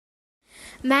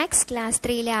Maths class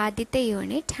 3-ലെ ആദ്യത്തെ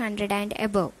unit 100 and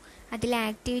above. അതിലെ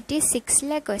activity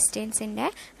 6-ലെ ക്വസ്റ്റ്യൻസിൻ്റെ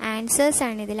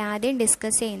ആൻസേഴ്സാണ് ഇതിൽ ആദ്യം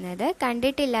ഡിസ്കസ് ചെയ്യുന്നത്.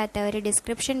 കണ്ടിട്ടില്ലാത്തവർ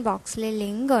ഡിസ്ക്രിപ്ഷൻ ബോക്സിൽ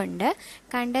ലിങ്ക് ഉണ്ട്.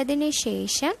 കണ്ടതിന്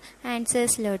ശേഷം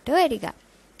ആൻസേഴ്സിലോട്ട് വരിക.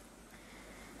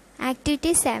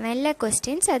 ആക്ടിവിറ്റി 7-ലെ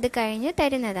ക്വസ്റ്റ്യൻസ് അത് കഴിഞ്ഞ്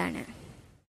തരുന്നതാണ്.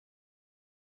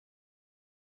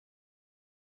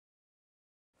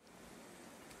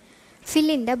 Fill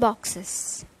in the boxes.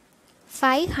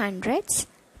 5 hundreds,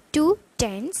 2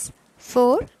 tens,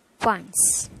 4 ones.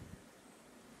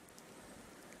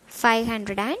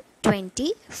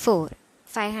 524.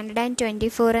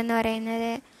 524 എന്ന്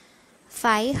പറയുന്നത്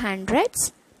 5 hundreds,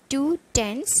 2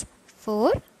 tens,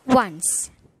 4 ones.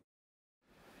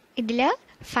 ഇതിൽ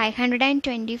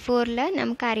 524-ൽ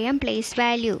നമുക്കറിയാം പ്ലേസ്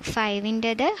വാല്യൂ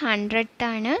 5-ൻ്റെത് 100th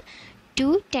ആണ്,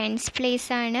 2 tens പ്ലേസ്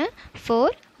ആണ്,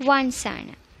 4 ones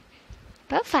ആണ്.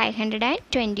 അപ്പോൾ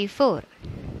 524.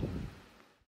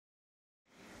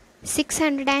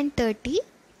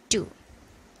 632.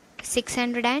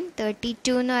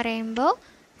 632 എന്ന് പറയുമ്പോൾ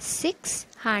 6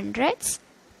 hundreds,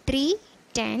 3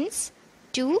 tens,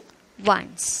 2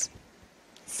 ones.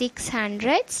 6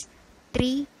 hundreds,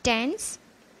 3 tens,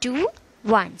 2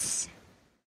 ones.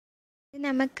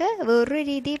 നമുക്ക് വേറൊരു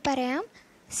രീതിയിൽ പറയാം,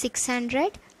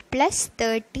 600 പ്ലസ്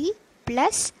 30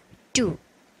 പ്ലസ് 2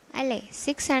 അല്ലേ.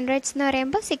 600s എന്ന്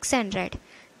പറയുമ്പോൾ 600,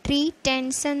 3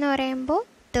 tens എന്ന് പറയുമ്പോൾ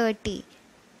 30,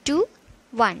 2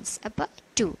 ones അപ്പോൾ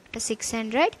 2. അപ്പോൾ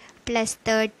 600 plus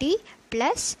 30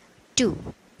 plus 2,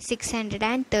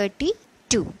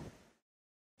 632.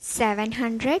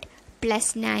 700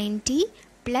 plus 90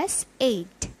 plus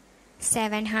 8,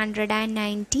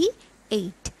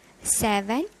 798.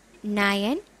 7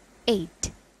 9 8.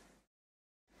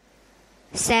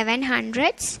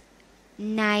 700s,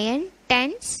 9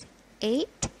 tens,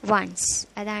 8 ones.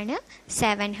 അതാണ്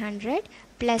 700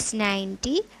 പ്ലസ്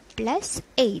 90 പ്ലസ്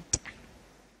 8.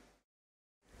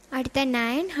 അടുത്ത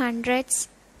 900s,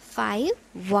 5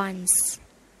 ones.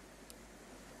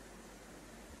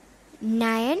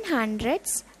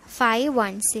 900s, 5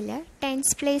 onesൽ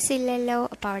tense place ഇല്ലല്ലോ,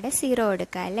 അപ്പോൾ അവിടെ 0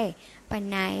 കൊടുക്കുക അല്ലേ. അപ്പം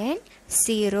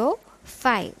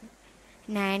 905.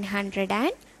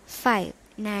 905.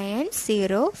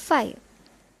 905.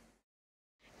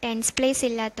 ടെൻസ് പ്ലേസ്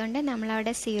ഇല്ലാത്തതുകൊണ്ട്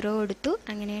നമ്മളവിടെ 0 കൊടുത്തു.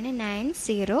 അങ്ങനെയാണ്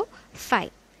 905.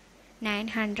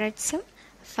 900sഉം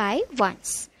 5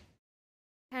 ones.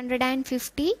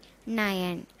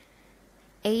 859.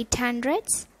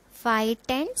 800s, 5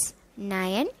 tens,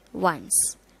 9 ones.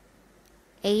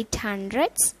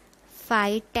 800s,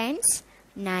 5 tens,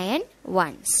 9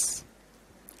 ones.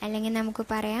 അല്ലെങ്കിൽ നമുക്ക്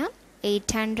പറയാം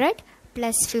 800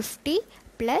 പ്ലസ് 50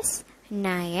 പ്ലസ്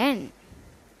 9.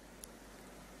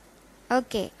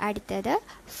 ഓക്കെ. അടുത്തത്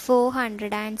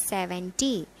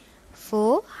 470.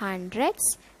 400s,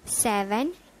 7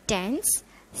 tens,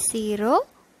 0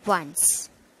 ones.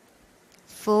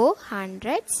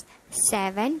 400s,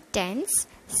 7 tens,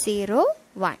 0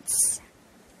 ones.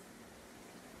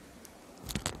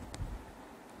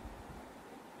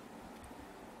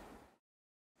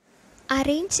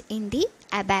 Arrange in the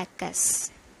abacus.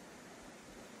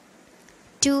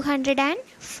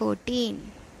 214.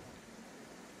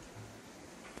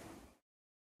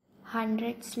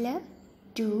 ഹൺഡ്രഡ്സിൽ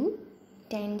 2,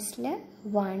 ടെൻസിൽ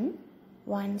 1,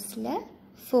 വൺസിൽ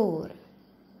 4.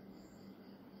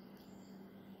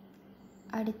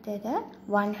 അടുത്തത്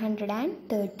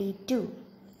 132.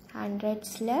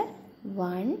 ഹൺഡ്രഡ്സിൽ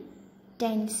 1,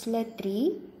 ടെൻസിൽ 3,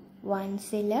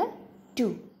 വൺസിൽ 2.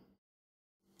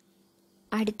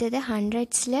 അടുത്തത്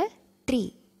ഹൺഡ്രഡ്സിൽ 3.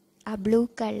 ആ ബ്ലൂ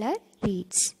കളർ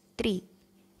റീഡ്സ് 3.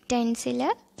 ടെൻസിൽ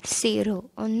 0,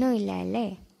 ഒന്നുമില്ല അല്ലേ.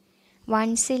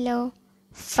 വൺസിലോ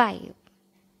 5.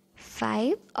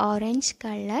 5 ഓറഞ്ച്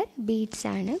കളർ ബീഡ്സ്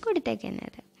ആണ്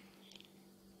കൊടുത്തേക്കുന്നത്.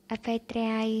 അപ്പോൾ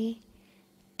എത്രയായി?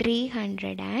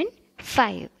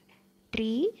 305.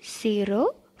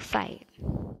 305.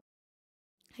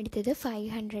 അടുത്തത്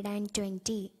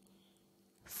 520.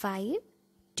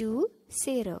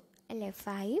 520 അല്ലേ.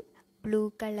 5 ബ്ലൂ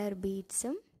കളർ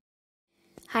ബീഡ്സും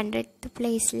 100th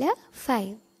പ്ലേസിൽ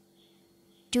 5.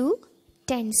 2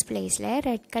 tens പ്ലേസിൽ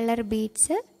റെഡ് കളർ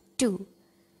ബീഡ്സ് 2.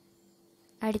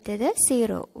 അടുത്തത്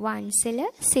 0, വൺസിൽ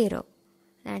 0.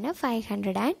 അതാണ്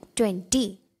 520.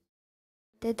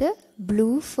 അടുത്തത് ബ്ലൂ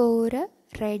 4,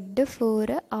 റെഡ്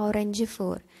 4, ഓറഞ്ച്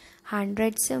 4.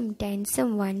 ഹൺഡ്രഡ്സും ടെൻസും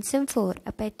വൺസും 4.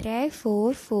 അപ്പോൾ എത്രയായി?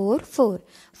 4 4 4.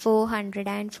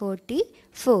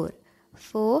 444.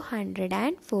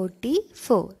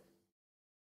 444.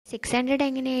 600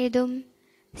 എങ്ങനെ എഴുതും?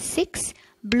 6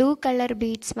 ബ്ലൂ കളർ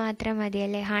ബീഡ്സ് മാത്രം മതി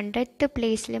അല്ലേ. 100th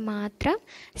പ്ലേസിൽ മാത്രം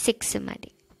 6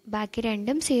 മതി. ബാക്കി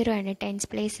രണ്ടും 0 ആണ്. ടെൻസ്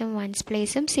പ്ലേസും വൺസ്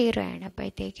പ്ലേസും 0 ആണ്.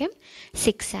 അപ്പോഴത്തേക്കും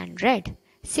 600.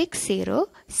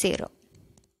 600.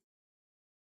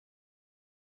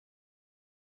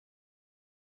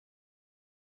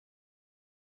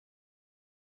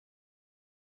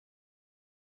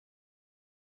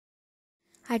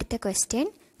 അടുത്ത question,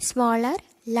 smaller,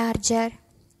 larger.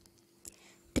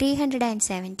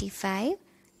 375,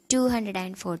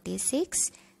 246,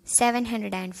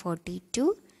 742,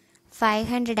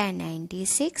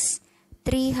 596,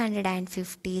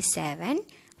 357,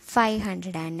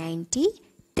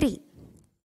 593.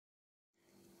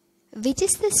 Which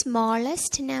is the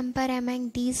smallest number among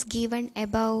these given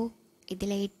above?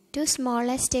 ഇതിലെ ഏറ്റവും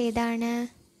സ്മോളസ്റ്റ് ഏതാണ്?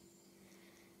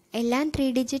 എല്ലാം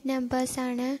 3 ഡിജിറ്റ് നമ്പേഴ്സ്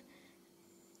ആണ്.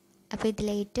 അപ്പോൾ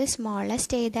ഇതിലെ ഏറ്റവും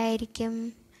സ്മോളസ്റ്റ് ഏതായിരിക്കും?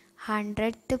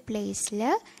 100th പ്ലേസിൽ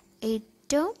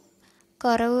ഏറ്റവും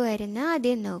കുറവ് വരുന്ന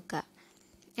ആദ്യം നോക്കുക.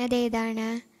 അതേതാണ്?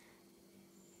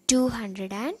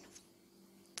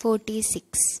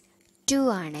 246. 2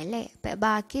 ആണല്ലേ.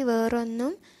 ബാക്കി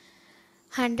വേറൊന്നും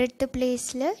 100th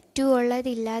പ്ലേസിൽ 2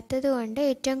 ഉള്ളതില്ലാത്തത് കൊണ്ട്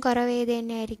ഏറ്റവും കുറവ് ഏത്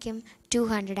തന്നെയായിരിക്കും?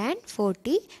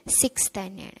 246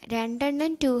 തന്നെയാണ്.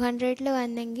 രണ്ടെണ്ണം 200ൽ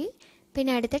വന്നെങ്കിൽ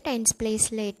പിന്നെ അടുത്ത ടെൻസ്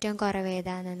പ്ലേസിൽ ഏറ്റവും കുറവ്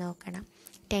ഏതാണെന്ന് നോക്കണം.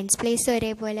 ടെൻസ് പ്ലേസ്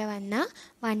ഒരേപോലെ വന്നാൽ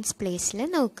വൺസ് പ്ലേസിൽ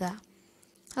നോക്കുക.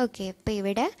 ഓക്കെ, അപ്പോൾ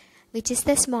ഇവിടെ which is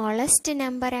the smallest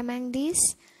number among these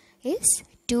is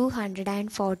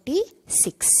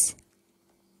 246.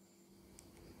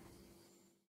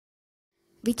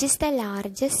 Which is the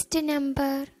largest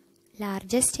number?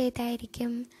 Largest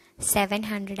ഏതായിരിക്കും?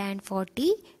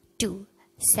 742.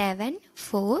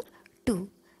 742.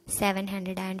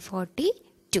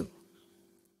 742.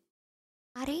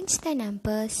 Arrange the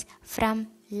numbers from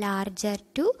larger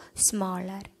to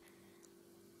smaller.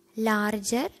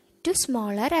 Larger to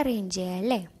smaller arrange ചെയ്യാം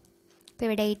അല്ലേ? അപ്പോൾ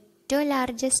ഇവിടെ ഏറ്റവും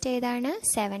ലാർജസ്റ്റ് ഏതാണ്?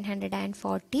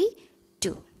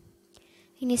 742.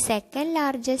 ഇനി സെക്കൻഡ്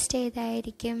ലാർജസ്റ്റ്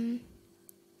ഏതായിരിക്കും?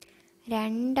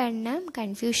 രണ്ടെണ്ണം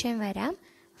കൺഫ്യൂഷൻ വരാം.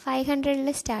 500ൽ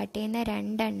സ്റ്റാർട്ട് ചെയ്യുന്ന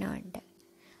രണ്ടെണ്ണം ഉണ്ട്.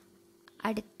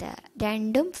 അടുത്ത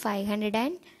രണ്ടും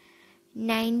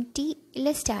 590ൽ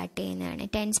സ്റ്റാർട്ട് ചെയ്യുന്നതാണ്.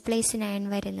 ടെൻസ് പ്ലേസ് 9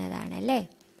 വരുന്നതാണ് അല്ലേ?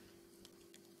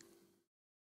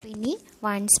 ഇനി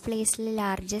വൺസ് പ്ലേസിൽ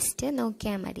ലാർജസ്റ്റ്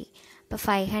നോക്കിയാൽ മതി. അപ്പോൾ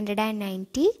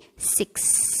 596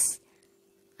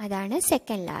 അതാണ്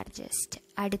സെക്കൻഡ് ലാർജസ്റ്റ്.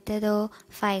 അടുത്തതോ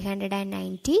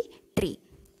 593.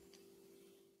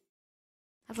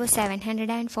 അപ്പോൾ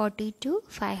 742,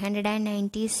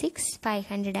 596,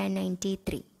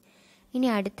 593. ഇനി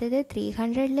അടുത്തത്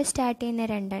 300ൽ സ്റ്റാർട്ട് ചെയ്യുന്ന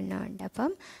രണ്ടെണ്ണം ഉണ്ട്.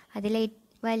 അപ്പം അതിലെ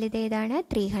വലുതേതാണ്?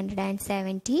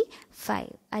 375.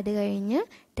 അത് കഴിഞ്ഞ്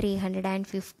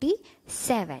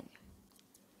 357.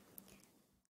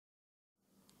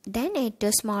 ദെൻ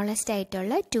ഏറ്റവും സ്മോളസ്റ്റ്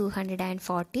ആയിട്ടുള്ള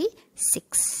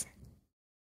 246.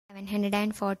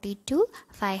 742,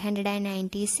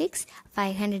 596,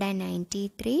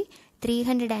 593,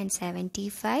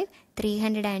 375,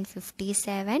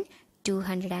 357,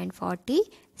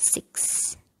 246.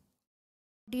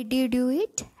 Did you do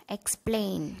it?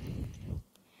 Explain.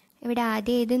 ഇവിടെ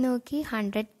ആദ്യം ഏത് നോക്കി?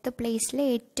 100th പ്ലേസിൽ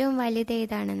ഏറ്റവും വലുത്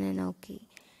ഏതാണെന്ന് നോക്കി.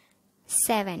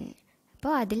 7.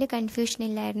 അപ്പോൾ അതിൽ കൺഫ്യൂഷൻ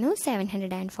ഇല്ലായിരുന്നു.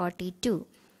 742.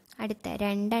 അടുത്ത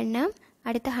രണ്ടെണ്ണം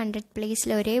അടുത്ത 100th പ്ലേസിൽ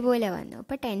ഒരേപോലെ വന്നു.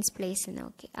 അപ്പോൾ ടെൻസ് പ്ലേസ്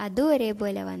നോക്കി, അതും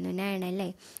ഒരേപോലെ വന്നു, 9 അല്ലേ.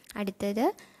 അടുത്തത്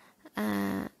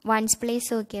വൺസ് പ്ലേസ്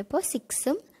നോക്കിയപ്പോൾ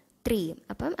 6ഉം 3ഉം.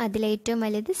 അപ്പം അതിലേറ്റവും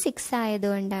വലുത് 6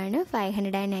 ആയതുകൊണ്ടാണ്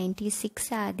 596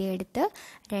 ആദ്യം എടുത്ത്,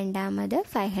 രണ്ടാമത്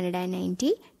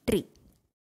 593.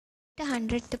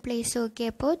 100th പ്ലേസ്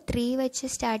നോക്കിയപ്പോൾ 3 വെച്ച്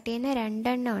സ്റ്റാർട്ട് ചെയ്യുന്ന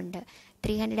രണ്ടെണ്ണം ഉണ്ട്.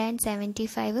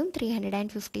 375ഉം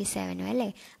 357ഉം അല്ലേ.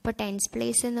 അപ്പോൾ ടെൻസ്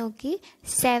പ്ലേസ് നോക്കി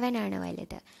 7 ആണ്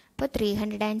വലുത്. അപ്പോൾ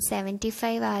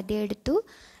 375 ആദ്യം എടുത്തു,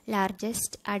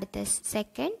 ലാർജസ്റ്റ്. അടുത്ത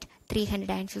സെക്കൻഡ്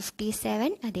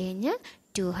 357, അത് കഴിഞ്ഞ്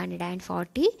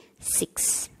 246.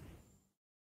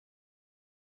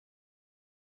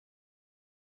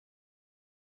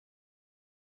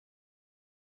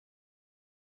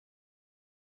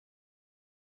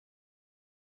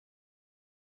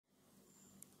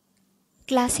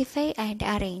 Classify and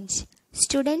arrange.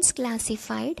 Students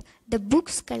classified the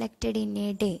books collected in a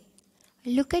day.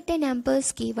 Look at the numbers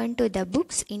given to the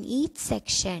books in each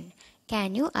section. Can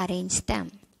you arrange them?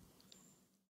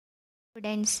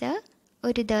 Students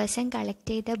ഒരു ദിവസം കളക്ട്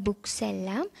ചെയ്ത ബുക്സ്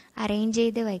എല്ലാം arrange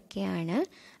ചെയ്ത് വയ്ക്കുകയാണ്.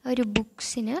 ഒരു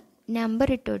ബുക്സിന് number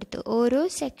ഇട്ട് കൊടുത്തു. ഓരോ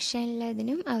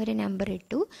സെക്ഷനിലതിനും അവർ നമ്പർ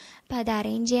ഇട്ടു. അപ്പോൾ അത്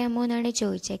അറേഞ്ച് ചെയ്യാമോ എന്നാണ്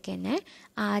ചോദിച്ചേക്കുന്നത്.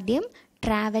 ആദ്യം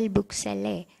ട്രാവൽ ബുക്സ്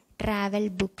അല്ലേ. ട്രാവൽ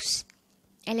ബുക്സ്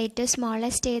അതിൽ ഏറ്റവും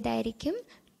സ്മോളസ്റ്റ് ഏതായിരിക്കും?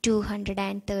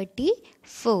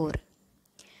 234.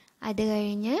 അത്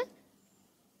കഴിഞ്ഞ്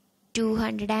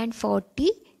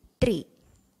 243.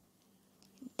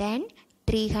 310,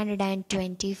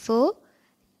 324,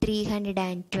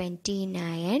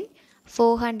 329,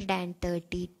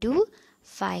 432,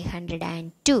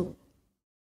 502.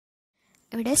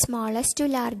 ഇവിടെ സ്മോളസ്റ്റ് ടു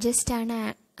ലാർജസ്റ്റ് ആണ്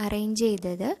അറേഞ്ച്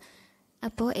ചെയ്തത്.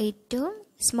 അപ്പോൾ ഏറ്റവും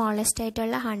സ്മോളസ്റ്റ്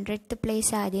ആയിട്ടുള്ള 100th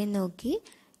പ്ലേസ് ആദ്യം നോക്കി.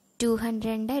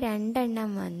 200ൻ്റെ 2 എണ്ണം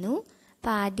വന്നു.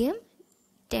 അപ്പോൾ ആദ്യം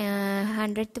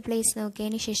 100th പ്ലേസ്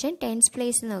നോക്കിയതിന് ശേഷം 10th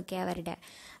പ്ലേസ് നോക്കി അവരുടെ.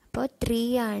 അപ്പോൾ 3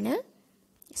 ആണ്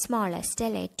സ്മോളസ്റ്റ്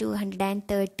അല്ലേ,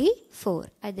 234.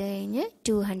 അത് കഴിഞ്ഞ്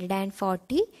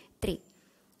 243.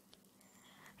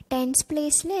 10th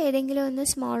പ്ലേസിൽ ഏതെങ്കിലും ഒന്ന്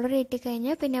സ്മോളർ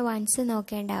കിട്ടിക്കഴിഞ്ഞാൽ പിന്നെ വൺസ്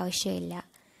നോക്കേണ്ട ആവശ്യമില്ല.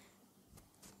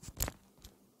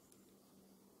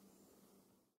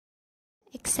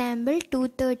 എക്സാമ്പിൾ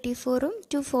 234ഉം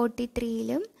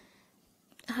 243യിലും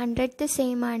 100th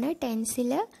സെയിം ആണ്. 10th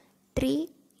 3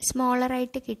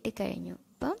 സ്മോളറായിട്ട് കിട്ടിക്കഴിഞ്ഞു.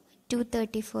 അപ്പം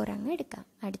 234 അങ്ങ് എടുക്കാം.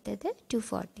 അടുത്തത്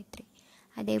 243.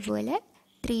 അതേപോലെ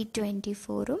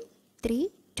 324ഉം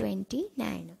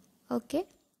 329ഉം. ഓക്കെ.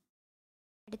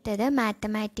 അടുത്തത്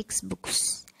മാത്തമാറ്റിക്സ് ബുക്സ്.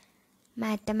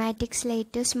 മാത്തമാറ്റിക്സിൽ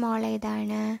ഏറ്റവും സ്മോൾ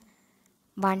ഏതാണ്?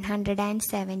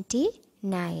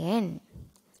 179.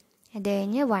 അത്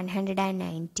കഴിഞ്ഞ്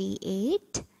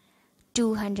 198,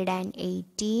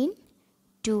 218,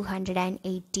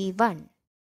 281,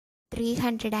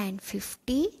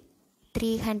 350,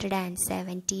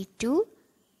 372,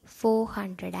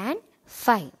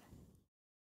 405.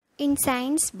 In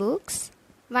science books,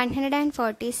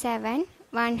 147,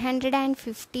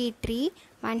 153,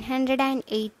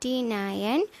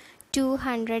 189,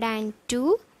 202,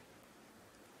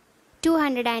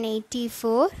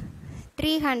 284,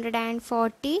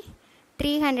 340,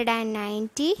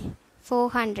 390,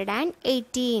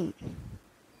 418.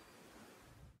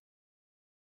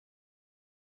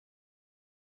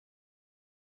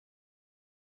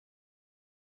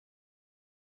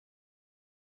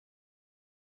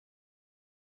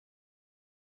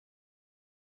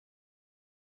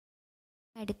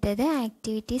 അടുത്തത്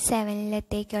ആക്ടിവിറ്റി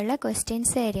 7ലേക്കുള്ള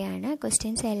ക്വസ്റ്റ്യൻസ് വരെയാണ്.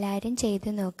 ക്വസ്റ്റ്യൻസ് എല്ലാവരും ചെയ്ത്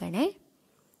നോക്കണേ.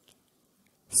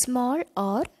 Small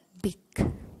or big?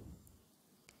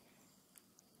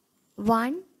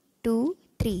 1, 2,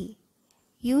 3.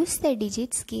 Use the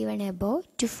digits given above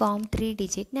to form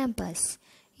 3-digit numbers.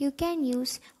 You can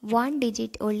use one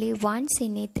digit only once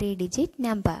in a 3-digit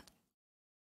number.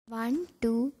 1,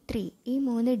 2, 3 ഈ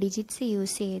 3 ഡിജിറ്റ്സ്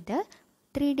യൂസ് ചെയ്ത്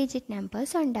 3-digit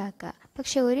numbers ഉണ്ടാക്കുക.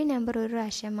 പക്ഷെ ഒരു നമ്പർ ഒരു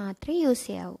പ്രാവശ്യം മാത്രമേ യൂസ്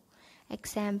ചെയ്യാവൂ.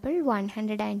 എക്സാമ്പിൾ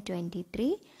 123,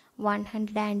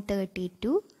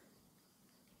 132,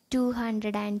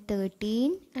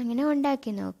 213 അങ്ങനെ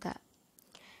ഉണ്ടാക്കി നോക്കുക.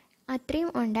 അത്രയും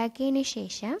ഉണ്ടാക്കിയതിന്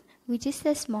ശേഷം which is the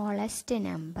smallest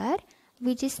number,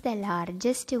 which is the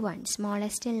largest one,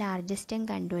 സ്മോളസ്റ്റും ലാർജസ്റ്റും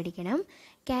കണ്ടുപിടിക്കണം.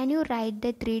 Can you write the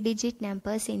 3-digit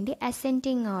numbers in the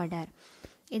ascending order?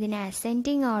 ഇതിനെ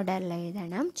അസെൻഡിങ് ഓർഡറിൽ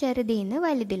എഴുതണം, ചെറുതിൽ നിന്ന്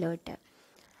വലുതിലോട്ട്.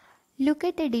 Look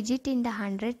at the digit in the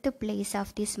 100th place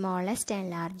of the smallest and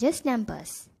largest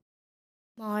numbers.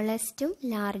 സ്മോളസ്റ്റും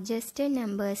largest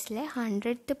നമ്പേഴ്സിലെ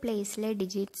 100th പ്ലേസിലെ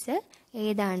digits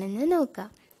ഏതാണെന്ന് നോക്കാം.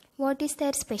 What is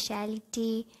there speciality?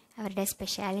 അവരുടെ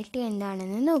speciality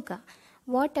എന്താണെന്ന് നോക്കാം.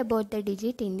 What about the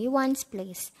digit in the once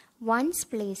place? Once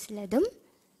പ്ലേസിലതും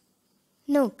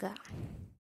നോക്കുക.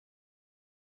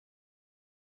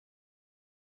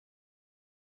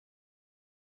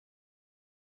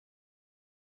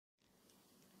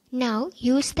 Now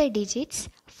use the digits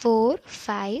 4,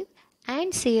 5 and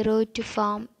 0 to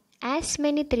form as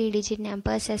many 3-digit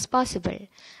numbers as possible.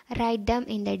 Write them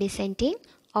in the descending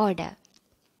order.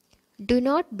 Do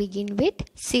not begin with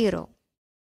 0.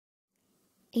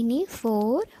 ഇനി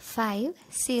 4, 5,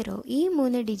 0 ഈ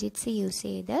 3 digits use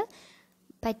ചെയ്ത്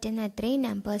പറ്റുന്ന അത്രയും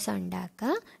numbers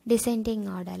ഉണ്ടാക്കുക. Descending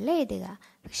ഓർഡറിൽ എഴുതുക.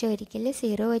 പക്ഷെ ഒരിക്കലും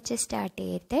 0 വെച്ച് സ്റ്റാർട്ട്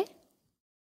ചെയ്യരുത്.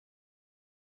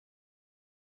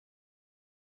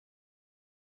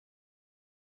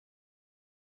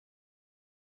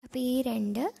 അപ്പോൾ ഈ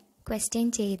 2 ക്വസ്റ്റ്യൻ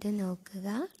ചെയ്ത് നോക്കുക.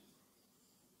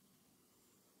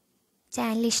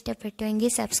 ചാനൽ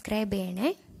ഇഷ്ടപ്പെട്ടുവെങ്കിൽ സബ്സ്ക്രൈബ് ചെയ്യണേ.